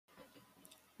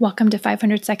Welcome to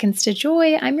 500 Seconds to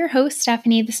Joy. I'm your host,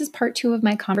 Stephanie. This is part 2 of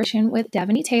my conversation with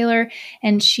Devoney Taylor,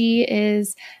 and she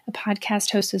is a podcast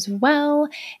host as well,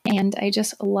 and I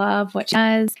just love what she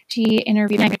does. I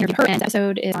interviewed her, and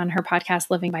episode is on her podcast,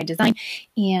 Living by Design,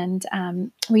 and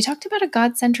we talked about a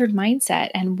God-centered mindset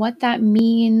and what that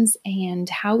means and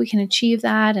how we can achieve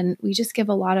that, and we just give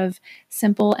a lot of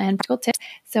simple and practical tips.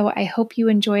 So I hope you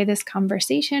enjoy this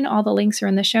conversation. All the links are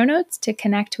in the show notes to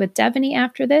connect with Devoney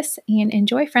after this, and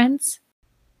enjoy, friends.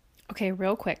 Okay,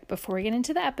 real quick, before we get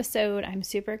into the episode, I'm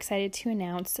super excited to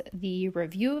announce the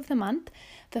review of the month.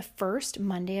 The first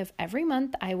Monday of every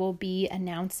month, I will be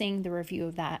announcing the review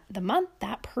of the month.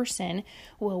 That person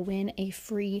will win a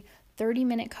free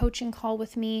 30-minute coaching call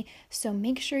with me. So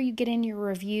make sure you get in your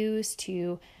reviews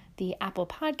to the Apple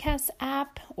Podcasts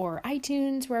app or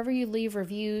iTunes, wherever you leave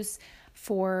reviews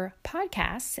for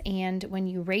podcasts. And when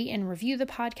you rate and review the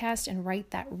podcast and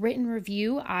write that written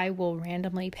review, I will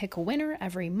randomly pick a winner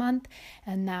every month.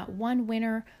 And that one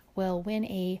winner will win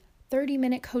a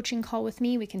 30-minute coaching call with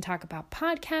me. We can talk about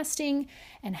podcasting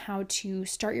and how to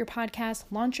start your podcast,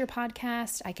 launch your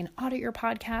podcast. I can audit your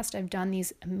podcast. I've done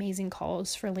these amazing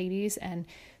calls for ladies and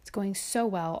it's going so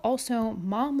well. Also,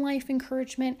 mom life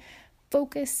encouragement,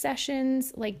 focus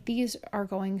sessions, like these are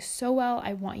going so well.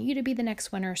 I want you to be the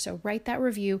next winner. So write that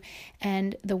review.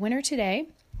 And the winner today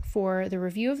for the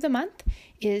review of the month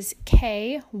is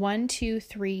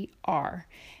K123R.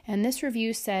 And this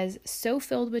review says, "So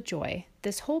filled with joy.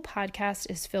 This whole podcast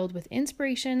is filled with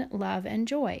inspiration, love, and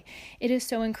joy. It is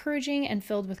so encouraging and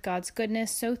filled with God's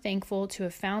goodness. So thankful to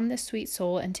have found this sweet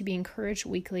soul and to be encouraged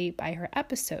weekly by her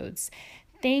episodes.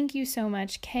 Thank you so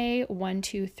much,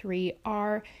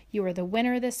 K123R. You are the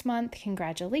winner this month.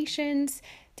 Congratulations.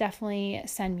 Definitely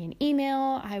send me an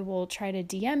email. I will try to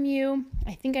DM you.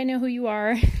 I think I know who you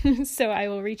are, so I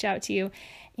will reach out to you,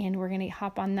 and we're going to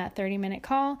hop on that 30-minute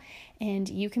call, and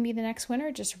you can be the next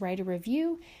winner. Just write a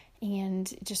review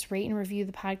and just rate and review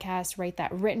the podcast. Write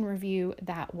that written review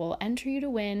that will enter you to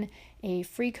win a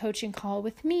free coaching call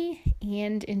with me,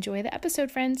 and enjoy the episode,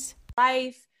 friends.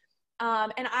 Life.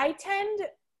 And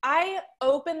I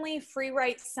openly free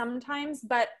write sometimes,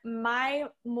 but I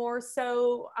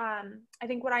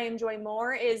think what I enjoy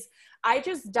more is I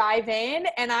just dive in,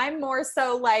 and I'm more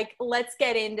so like, let's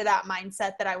get into that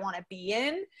mindset that I want to be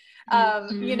in,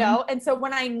 and so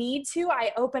when I need to,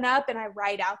 I open up and I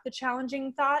write out the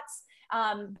challenging thoughts.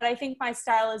 But I think my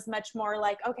style is much more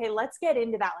like, okay, let's get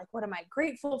into that. Like, what am I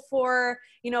grateful for?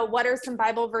 What are some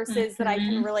Bible verses that I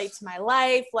can relate to my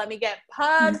life? Let me get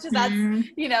pumped. That's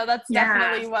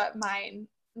definitely what mine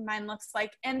looks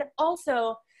like. And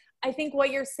also, I think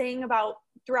what you're saying about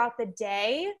throughout the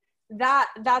day,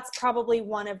 that's probably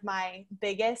one of my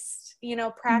biggest,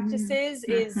 practices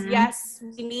is, yes,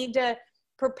 we need to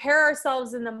prepare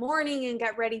ourselves in the morning and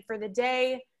get ready for the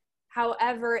day.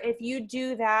 However, if you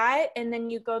do that and then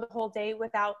you go the whole day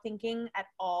without thinking at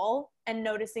all and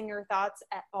noticing your thoughts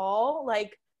at all,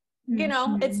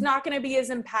 it's not going to be as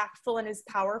impactful and as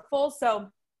powerful. So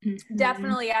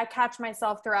definitely I catch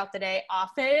myself throughout the day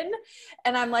often,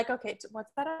 and I'm like, okay,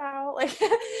 what's that about? Like,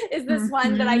 is this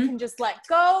one that I can just let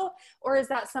go? Or is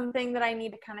that something that I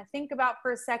need to kind of think about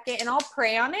for a second? And I'll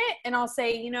pray on it and I'll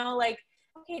say,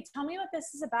 okay, tell me what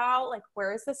this is about. Like,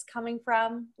 where is this coming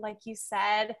from? Like you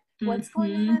said, what's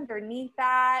going on underneath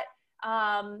that?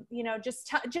 Just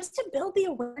to build the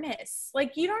awareness.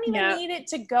 Like, you don't even need it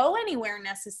to go anywhere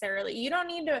necessarily. You don't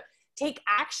need to take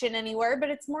action anywhere, but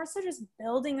it's more so just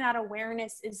building that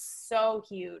awareness is so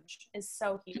huge.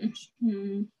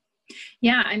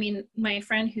 Yeah. I mean, my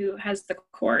friend who has the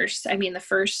course, the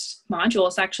first module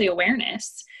is actually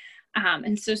awareness.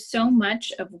 And so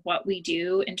much of what we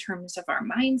do in terms of our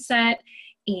mindset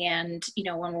and,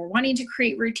 when we're wanting to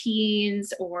create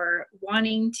routines or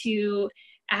wanting to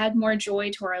add more joy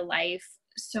to our life,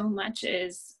 so much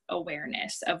is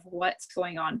awareness of what's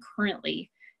going on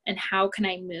currently and how can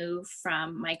I move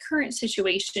from my current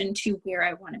situation to where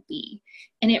I want to be.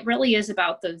 And it really is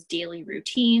about those daily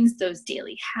routines, those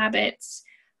daily habits.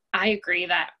 I agree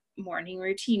that morning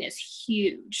routine is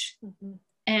huge.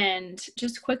 And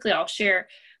just quickly, I'll share,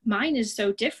 mine is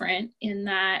so different in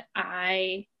that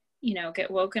I, get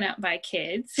woken up by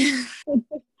kids.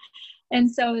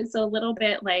 And so it's a little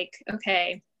bit like,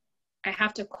 okay, I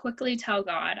have to quickly tell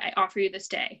God, I offer you this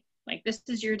day. Like, this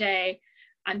is your day.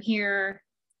 I'm here.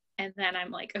 And then I'm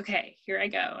like, okay, here I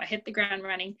go. I hit the ground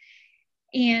running.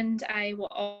 And I will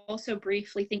also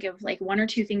briefly think of like 1 or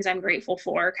 2 things I'm grateful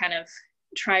for, kind of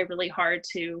try really hard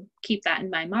to keep that in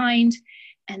my mind.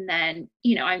 And then,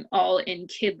 I'm all in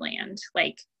kid land,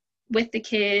 like with the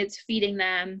kids, feeding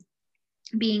them,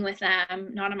 being with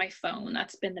them, not on my phone.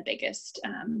 That's been the biggest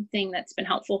thing that's been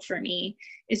helpful for me,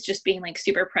 is just being like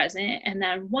super present. And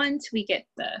then once we get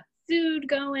the food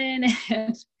going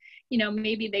and, you know,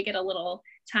 maybe they get a little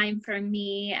time from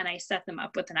me and I set them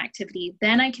up with an activity,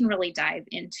 then I can really dive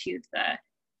into the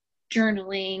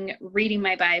journaling, reading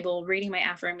my Bible, reading my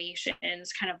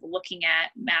affirmations, kind of looking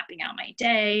at mapping out my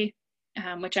day,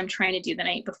 which I'm trying to do the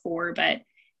night before. But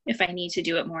if I need to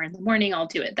do it more in the morning, I'll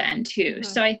do it then too. Mm-hmm.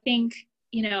 So I think,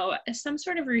 you know, some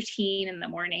sort of routine in the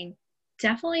morning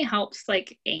definitely helps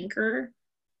like anchor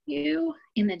you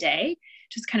in the day,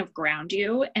 just kind of ground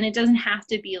you. And it doesn't have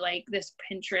to be like this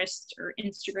Pinterest or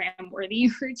Instagram worthy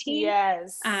routine.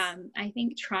 Yes. I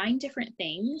think trying different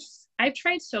things. I've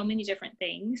tried so many different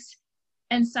things,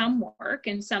 and some work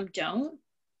and some don't.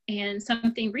 And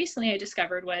something recently I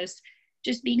discovered was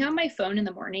just being on my phone in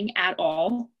the morning at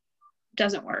all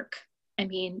doesn't work. I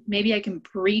mean, maybe I can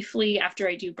briefly, after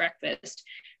I do breakfast,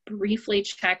 briefly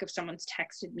check if someone's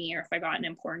texted me or if I got an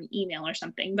important email or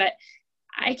something, but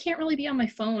I can't really be on my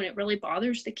phone. It really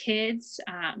bothers the kids.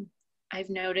 I've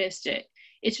noticed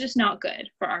it's just not good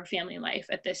for our family life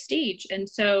at this stage. And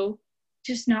so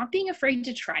just not being afraid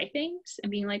to try things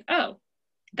and being like, oh,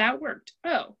 that worked.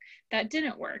 Oh, that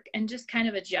didn't work. And just kind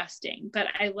of adjusting. But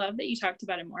I love that you talked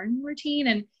about a morning routine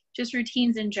and just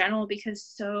routines in general, because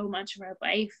so much of our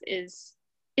life is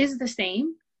the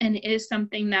same and is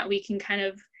something that we can kind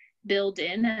of build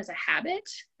in as a habit,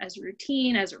 as a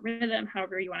routine, as a rhythm,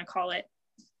 however you want to call it.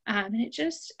 And it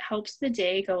just helps the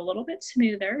day go a little bit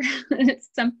smoother. It's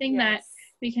something that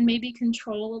we can maybe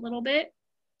control a little bit,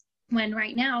 when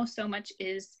right now so much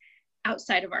is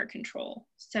outside of our control.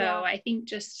 So I think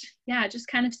just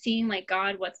kind of seeing like,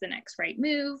 God, what's the next right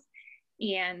move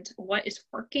and what is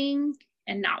working,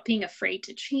 and not being afraid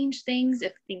to change things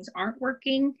if things aren't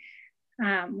working.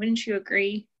 Wouldn't you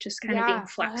agree? Just kind of being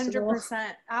flexible.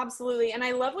 100%. Absolutely. And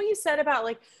I love what you said about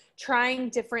like trying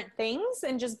different things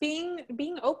and just being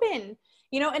open,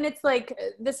 you know. And it's like,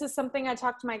 this is something I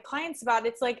talk to my clients about.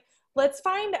 It's like, let's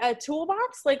find a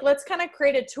toolbox. Like, let's kind of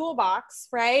create a toolbox,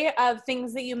 right, of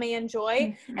things that you may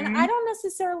enjoy. Mm-hmm. And I don't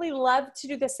necessarily love to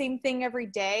do the same thing every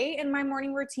day in my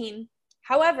morning routine.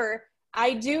 However,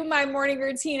 I do my morning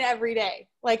routine every day.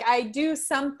 Like, I do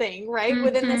something, right,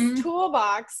 within this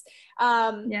toolbox. But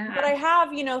I have,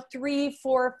 3,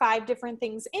 4, 5 different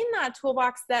things in that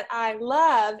toolbox that I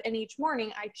love. And each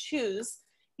morning I choose,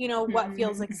 what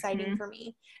feels exciting for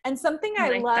me. And something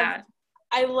I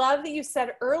love that you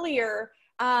said earlier,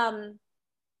 I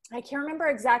can't remember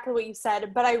exactly what you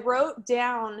said, but I wrote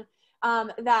down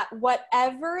that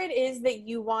whatever it is that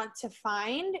you want to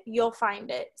find, you'll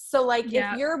find it. So like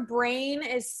if your brain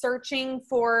is searching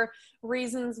for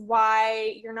reasons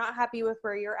why you're not happy with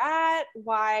where you're at,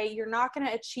 why you're not going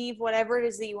to achieve whatever it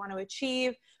is that you want to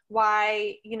achieve,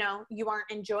 why, you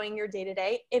aren't enjoying your day to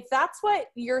day, if that's what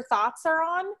your thoughts are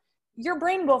on, your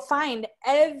brain will find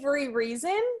every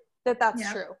reason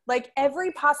that's true. Like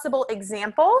every possible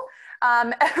example,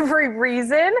 every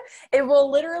reason, it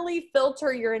will literally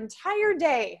filter your entire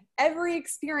day. Every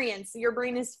experience your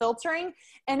brain is filtering,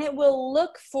 and it will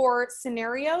look for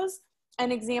scenarios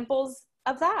and examples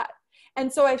of that.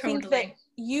 And so I think that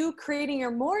you creating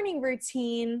your morning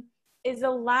routine is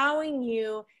allowing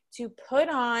you to put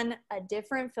on a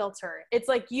different filter. It's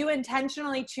like you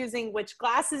intentionally choosing which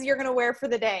glasses you're going to wear for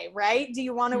the day, right? Do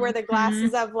you want to wear the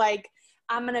glasses of like,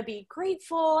 I'm going to be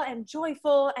grateful and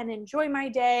joyful and enjoy my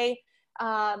day,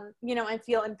 and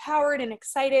feel empowered and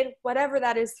excited, whatever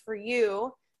that is for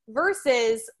you,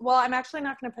 versus, well, I'm actually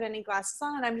not going to put any glasses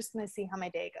on and I'm just going to see how my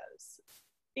day goes.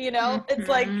 It's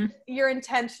like you're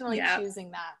intentionally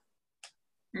choosing that.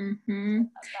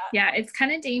 Yeah, it's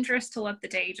kind of dangerous to let the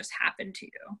day just happen to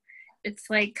you. It's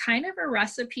like kind of a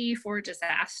recipe for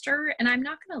disaster. And I'm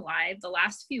not going to lie, the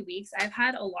last few weeks, I've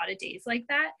had a lot of days like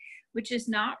that, which is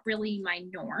not really my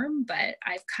norm, but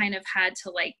I've kind of had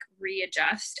to like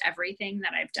readjust everything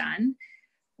that I've done,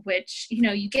 which,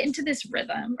 you get into this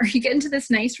rhythm or you get into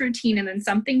this nice routine and then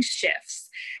something shifts.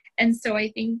 And so I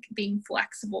think being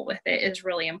flexible with it is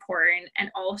really important.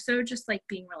 And also just like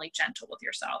being really gentle with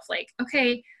yourself. Like,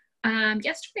 okay,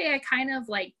 yesterday I kind of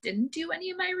like didn't do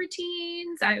any of my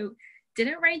routines. I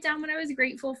didn't write down what I was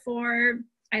grateful for.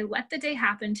 I let the day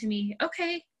happen to me.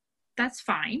 Okay, that's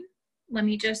fine. Let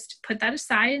me just put that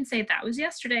aside and say that was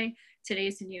yesterday.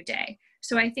 Today's a new day.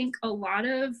 So I think a lot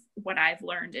of what I've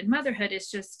learned in motherhood is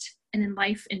just, and in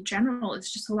life in general,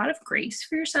 is just a lot of grace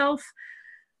for yourself,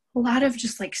 a lot of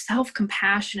just like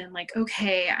self-compassion and like,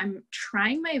 okay, I'm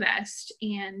trying my best.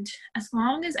 And as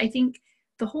long as I think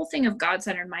the whole thing of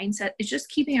God-centered mindset is just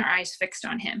keeping our eyes fixed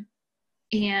on him.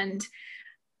 And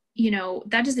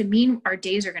that doesn't mean our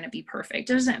days are going to be perfect.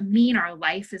 It doesn't mean our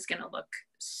life is going to look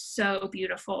so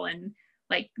beautiful and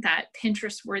like that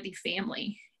Pinterest worthy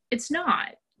family. It's not.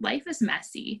 Life is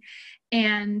messy.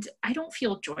 And I don't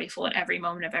feel joyful at every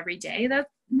moment of every day. That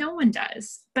no one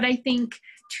does. But I think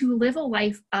to live a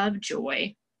life of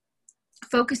joy,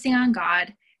 focusing on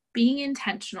God, being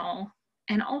intentional,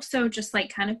 and also just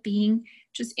like kind of being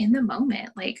just in the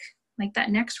moment, like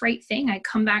that next right thing. I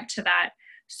come back to that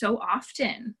so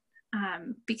often,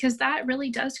 because that really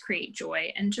does create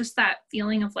joy, and just that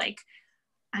feeling of like,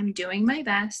 I'm doing my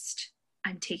best,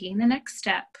 I'm taking the next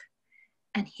step,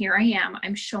 and here I am,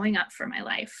 I'm showing up for my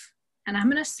life, and I'm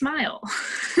going to smile.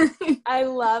 I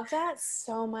love that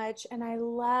so much. And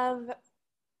I'll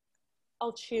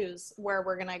choose where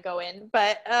we're going to go in,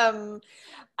 but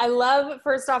I love,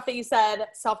 first off, that you said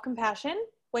self-compassion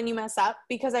when you mess up,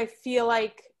 because I feel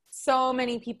like so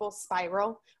many people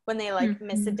spiral when they like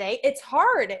miss a day. It's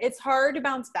hard to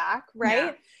bounce back, right?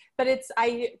 Yeah. But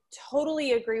I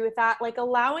totally agree with that. Like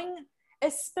allowing,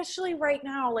 especially right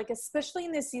now, like especially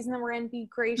in this season that we're in, be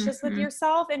gracious with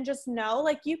yourself and just know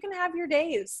like you can have your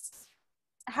days.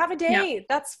 Have a day. Yep.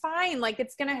 That's fine. Like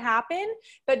it's going to happen,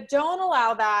 but don't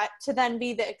allow that to then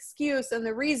be the excuse and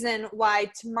the reason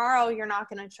why tomorrow you're not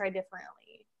going to try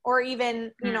differently, or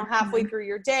even, halfway through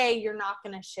your day, you're not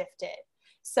going to shift it.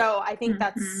 So I think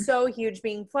that's so huge,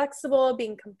 being flexible,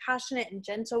 being compassionate and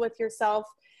gentle with yourself.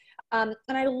 And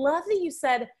I love that you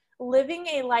said living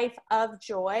a life of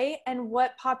joy. And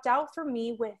what popped out for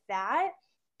me with that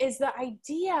is the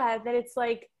idea that it's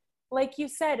like you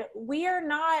said,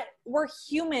 we're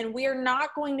human. We are not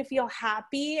going to feel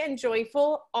happy and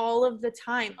joyful all of the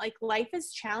time. Like life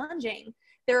is challenging.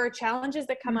 There are challenges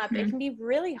that come up. It can be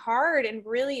really hard and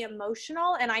really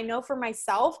emotional. And I know for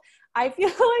myself, I feel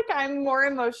like I'm more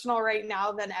emotional right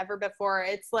now than ever before.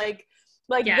 It's like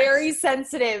yes. Very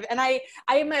sensitive. And I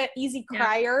am an easy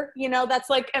crier, that's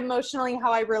like emotionally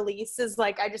how I release is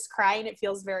like, I just cry and it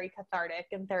feels very cathartic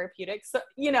and therapeutic. So,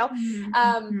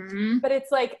 but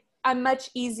it's like, I'm much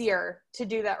easier to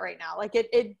do that right now. Like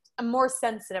I'm more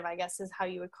sensitive, I guess is how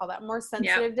you would call that, more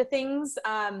sensitive to things.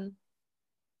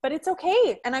 But it's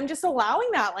okay. And I'm just allowing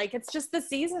that. Like, it's just the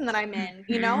season that I'm in,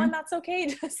 and that's okay.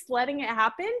 Just letting it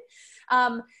happen.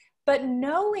 But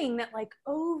knowing that like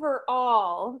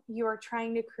overall, you are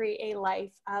trying to create a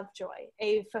life of joy,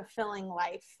 a fulfilling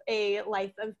life, a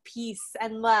life of peace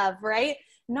and love, right?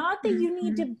 Not that you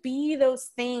need to be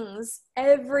those things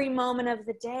every moment of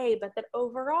the day, but that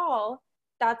overall,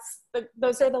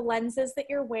 those are the lenses that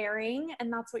you're wearing,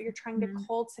 and that's what you're trying to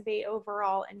cultivate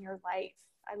overall in your life.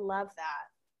 I love that.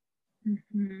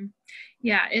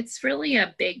 Yeah, it's really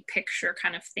a big picture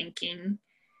kind of thinking,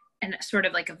 and sort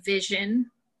of like a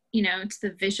vision. It's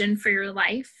the vision for your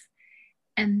life.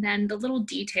 And then the little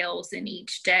details in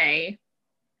each day,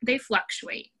 they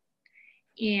fluctuate.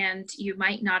 And you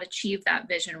might not achieve that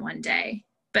vision one day,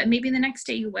 but maybe the next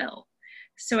day you will.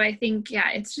 So I think,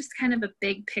 it's just kind of a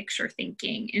big picture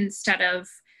thinking instead of,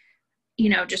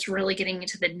 just really getting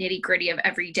into the nitty gritty of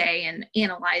every day and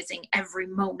analyzing every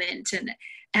moment. And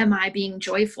am I being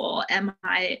joyful? Am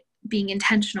I being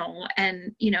intentional?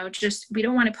 And, just, we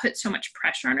don't want to put so much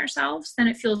pressure on ourselves, then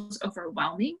it feels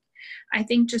overwhelming. I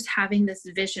think just having this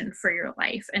vision for your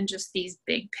life and just these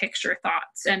big picture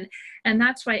thoughts. And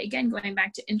that's why, again, going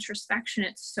back to introspection,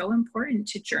 it's so important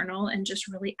to journal and just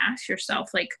really ask yourself,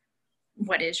 like,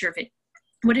 what is your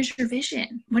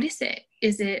vision? What is it?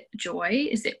 Is it joy?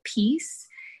 Is it peace?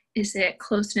 Is it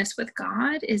closeness with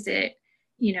God? Is it,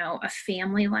 a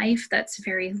family life that's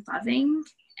very loving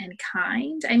and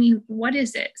kind? I mean, what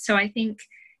is it? So I think,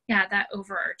 that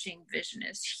overarching vision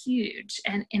is huge.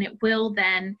 And it will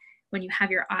then, when you have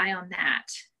your eye on that,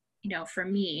 for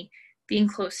me, being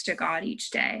close to God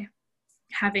each day,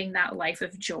 having that life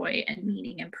of joy and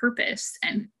meaning and purpose,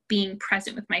 and being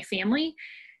present with my family,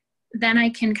 then I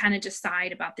can kind of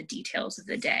decide about the details of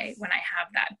the day when I have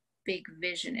that big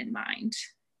vision in mind.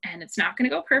 And it's not going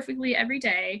to go perfectly every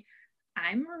day.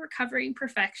 I'm a recovering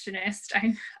perfectionist.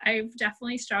 I've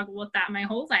definitely struggled with that my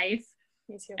whole life.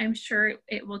 Me too. I'm sure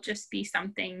it will just be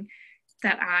something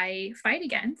that I fight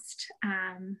against.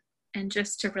 And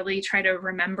just to really try to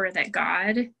remember that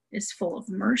God is full of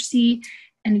mercy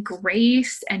and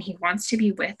grace, and he wants to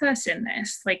be with us in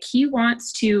this. Like, he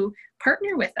wants to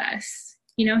partner with us.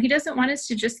 He doesn't want us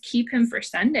to just keep him for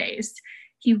Sundays.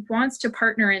 He wants to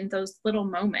partner in those little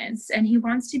moments, and he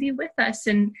wants to be with us.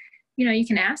 And, you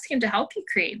can ask him to help you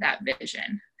create that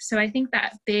vision. So I think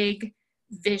that big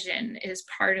vision is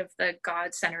part of the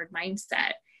God-centered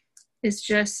mindset. Is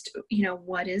just,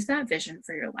 what is that vision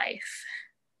for your life?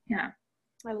 Yeah.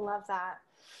 I love that.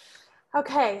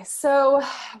 Okay, so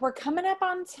we're coming up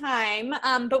on time,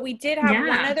 but we did have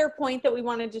one other point that we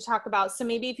wanted to talk about. So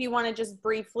maybe if you want to just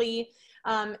briefly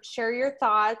share your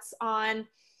thoughts on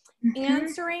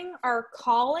answering our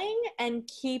calling and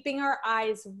keeping our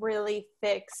eyes really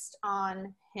fixed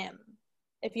on Him.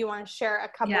 If you want to share a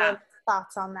couple of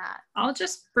thoughts on that. I'll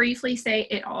just briefly say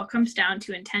it all comes down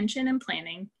to intention and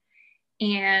planning.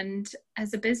 And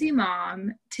as a busy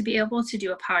mom, to be able to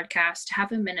do a podcast, to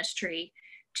have a ministry,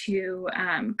 to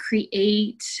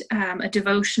create a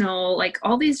devotional, like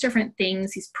all these different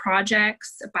things, these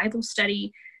projects, a Bible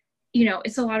study,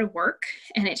 it's a lot of work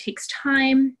and it takes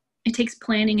time. It takes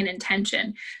planning and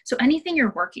intention. So anything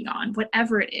you're working on,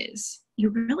 whatever it is, you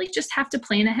really just have to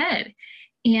plan ahead.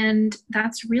 And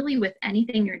that's really with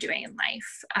anything you're doing in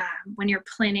life. When you're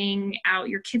planning out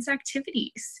your kids'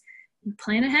 activities, you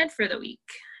plan ahead for the week.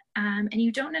 And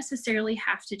you don't necessarily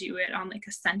have to do it on like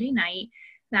a Sunday night.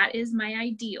 That is my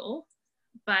ideal.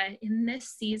 But in this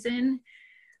season,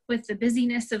 with the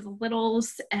busyness of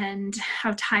littles and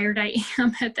how tired I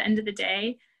am at the end of the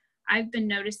day, I've been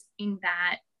noticing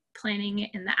that planning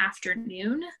it in the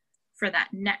afternoon for that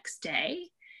next day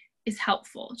is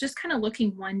helpful. Just kind of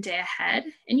looking one day ahead,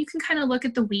 and you can kind of look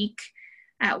at the week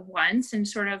at once and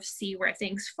sort of see where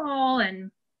things fall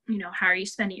and, how are you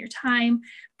spending your time?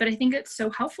 But I think it's so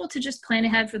helpful to just plan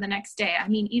ahead for the next day. I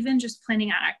mean, even just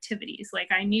planning out activities. Like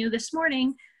I knew this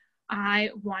morning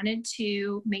I wanted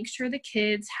to make sure the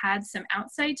kids had some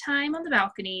outside time on the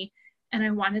balcony, and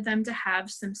I wanted them to have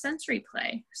some sensory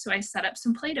play. So I set up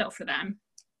some Play-Doh for them.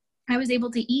 I was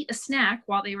able to eat a snack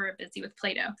while they were busy with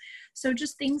Play-Doh. So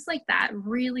just things like that,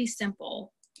 really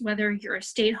simple, whether you're a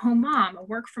stay-at-home mom, a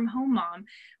work-from-home mom,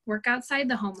 work outside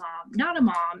the home mom, not a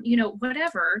mom,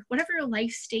 whatever your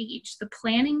life stage, the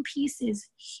planning piece is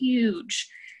huge.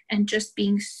 And just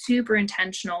being super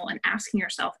intentional and asking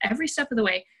yourself every step of the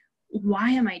way, why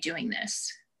am I doing this?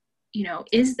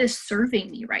 Is this serving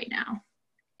me right now?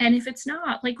 And if it's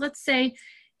not, like let's say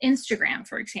Instagram,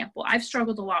 for example, I've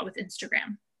struggled a lot with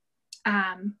Instagram.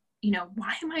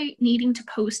 Why am I needing to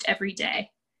post every day?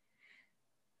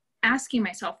 Asking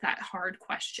myself that hard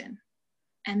question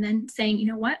and then saying, you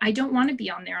know what? I don't want to be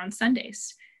on there on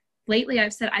Sundays. Lately,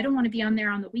 I've said, I don't want to be on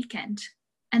there on the weekend.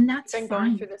 And that's been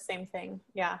going through the same thing.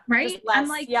 Yeah. Right. Less, I'm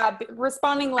like,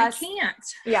 responding less. I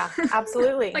can't. Yeah,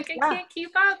 absolutely. I can't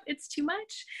keep up. It's too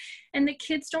much. And the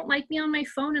kids don't like me on my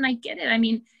phone. And I get it. I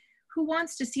mean, who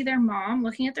wants to see their mom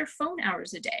looking at their phone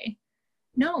hours a day?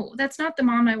 No, that's not the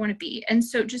mom I want to be. And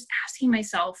so just asking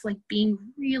myself, like being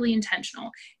really intentional,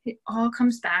 it all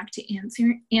comes back to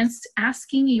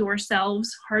asking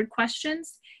yourselves hard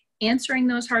questions, answering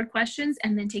those hard questions,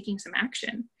 and then taking some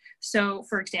action. So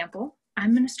for example,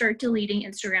 I'm going to start deleting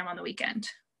Instagram on the weekend.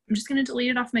 I'm just going to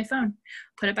delete it off my phone,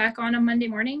 put it back on Monday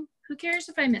morning. Who cares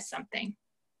if I miss something?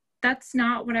 That's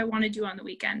not what I want to do on the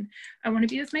weekend. I want to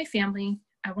be with my family.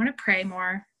 I want to pray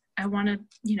more. I want to,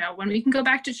 when we can go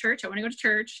back to church, I want to go to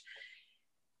church,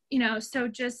 so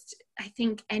just, I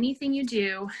think anything you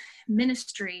do,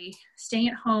 ministry, staying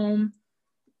at home,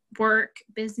 work,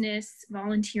 business,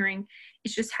 volunteering, it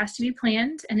just has to be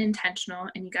planned and intentional.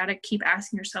 And you got to keep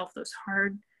asking yourself those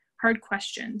hard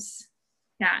questions.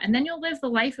 Yeah. And then you'll live the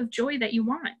life of joy that you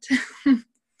want.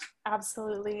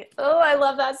 Absolutely. Oh, I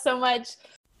love that so much.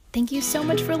 Thank you so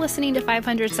much for listening to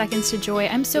 500 Seconds to Joy.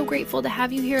 I'm so grateful to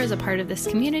have you here as a part of this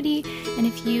community. And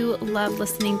if you love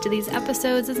listening to these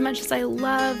episodes as much as I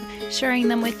love sharing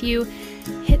them with you,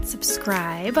 hit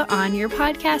subscribe on your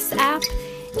podcast app.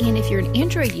 And if you're an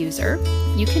Android user,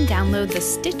 you can download the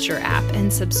Stitcher app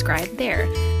and subscribe there.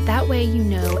 That way you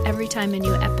know every time a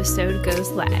new episode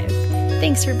goes live.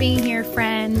 Thanks for being here,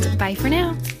 friend. Bye for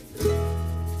now.